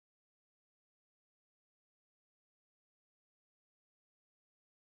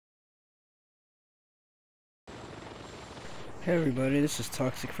Hey everybody, this is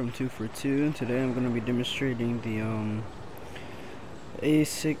Toxic from 242, and today I'm going to be demonstrating the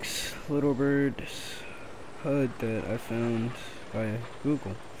Ah-6 Little Bird HUD that I found by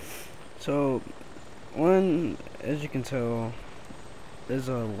Google. So, as you can tell, there's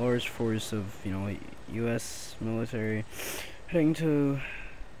a large force of, U.S. military heading to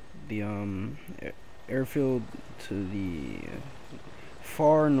the airfield to the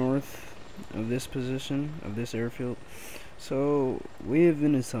far north of this position, of this airfield. So, we have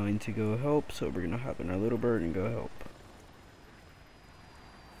been assigned to go help, so we're gonna hop in our little bird and go help.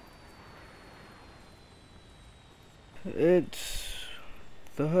 The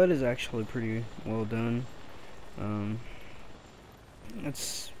HUD is actually pretty well done.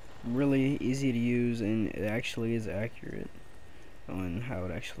 It's really easy to use, and it actually is accurate on how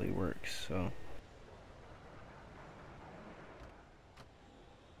it actually works, so.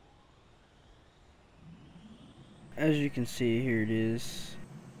 As you can see, here it is.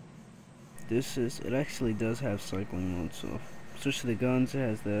 It actually does have cycling mode, so especially the guns, it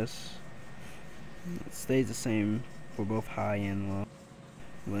has this. It stays the same for both high and low.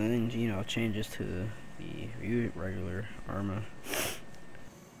 But then, it changes to the regular Arma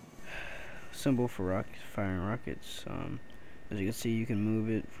symbol for firing rockets. As you can see, you can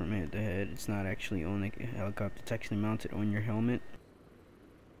move it from head to head. It's not actually on the helicopter, it's actually mounted on your helmet.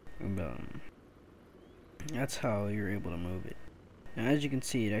 That's how you're able to move it. Now, as you can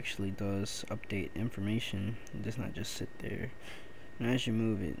see, it actually does update information. It does not just sit there. And as you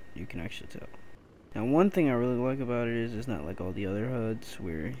move it, you can actually tell. Now, one thing I really like about it is it's not like all the other HUDs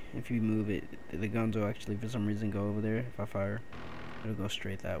where if you move it, the guns will actually for some reason go over there. If I fire, it'll go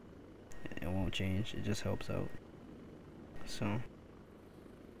straight that way. It won't change. It just helps out. So,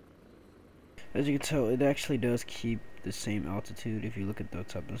 as you can tell, it actually does keep the same altitude if you look at the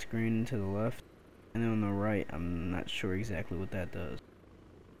top of the screen and to the left. And then on the right, I'm not sure exactly what that does.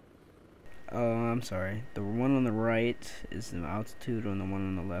 I'm sorry. The one on the right is the altitude, and the one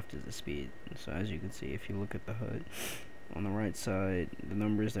on the left is the speed. So as you can see, if you look at the HUD, on the right side, the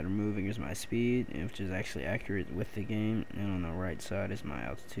numbers that are moving is my speed, which is actually accurate with the game, and on the right side is my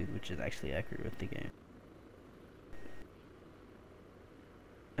altitude, which is actually accurate with the game.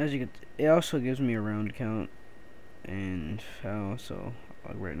 As you can, it also gives me a round count and how. So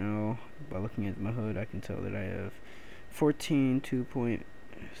like right now, by looking at my HUD, I can tell that I have 14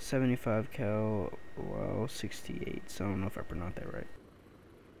 2.75 cal while 68. So I don't know if I pronounced that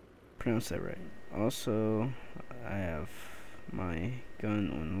right. Also, I have my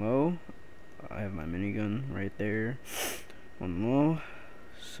gun on low. I have my minigun right there on low.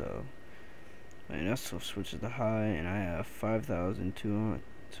 So, and that's what switches to high, and I have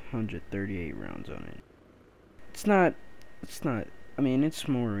 5,238 rounds on it. It's not. I mean, it's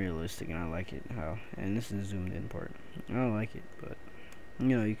more realistic, and I like it how. And this is the zoomed in part. I don't like it, but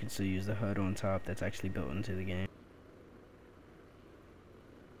you can still use the HUD on top that's actually built into the game.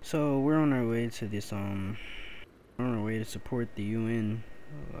 So we're on our way to this. We're on our way to support the UN.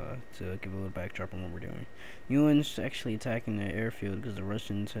 To give a little backdrop on what we're doing. UN's actually attacking the airfield because the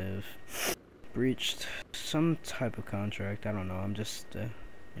Russians have breached some type of contract. I don't know. I'm just, I'm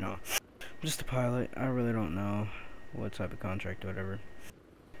just a pilot. I really don't know what type of contract or whatever.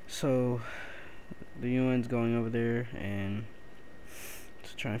 So the UN's going over there and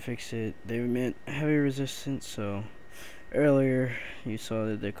to try and fix it. They met heavy resistance. So earlier you saw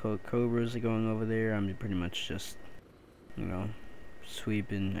that the Cobras are going over there. I'm pretty much just,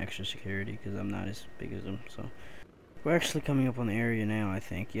 sweeping extra security because I'm not as big as them. So we're actually coming up on the area now, I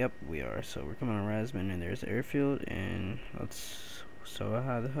think. Yep, we are. So we're coming on Rasman, and there's the airfield, and let's show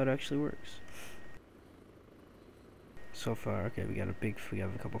how the HUD actually works. So far, okay, we have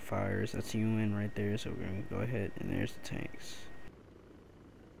a couple fires. That's UN right there, so we're gonna go ahead, and there's the tanks.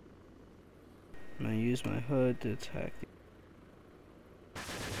 I'm gonna use my HUD to attack the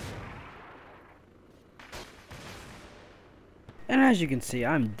and as you can see,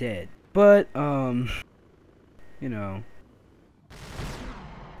 I'm dead. But, it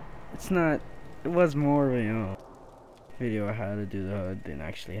was more of a, video on how to do the HUD than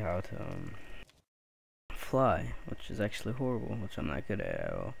actually how to, fly, which is actually horrible, which I'm not good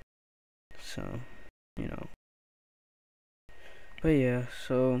at all. So, But yeah,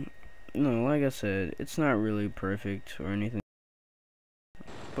 so, like I said, it's not really perfect or anything.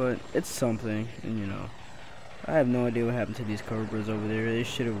 But it's something, and I have no idea what happened to these Cobras over there. They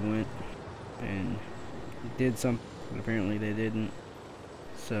should have went and did something, but apparently they didn't.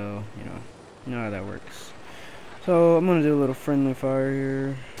 So, you know how that works. So, I'm gonna do a little friendly fire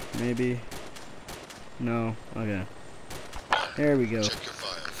here, maybe. No, okay. There we go.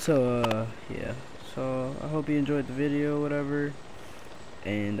 So, yeah. So I hope you enjoyed the video, whatever,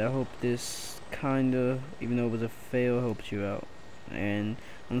 and I hope this kinda, even though it was a fail, helped you out. And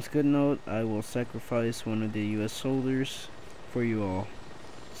on this good note, I will sacrifice one of the US soldiers for you all.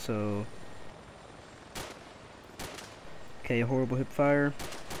 So, okay, horrible hip fire.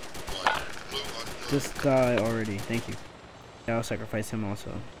 This guy already, thank you. I'll sacrifice him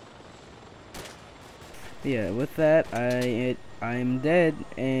also. But yeah, with that, I'm dead,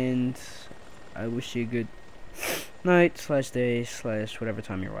 and I wish you a good night / day / whatever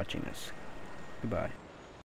time you're watching this. Goodbye.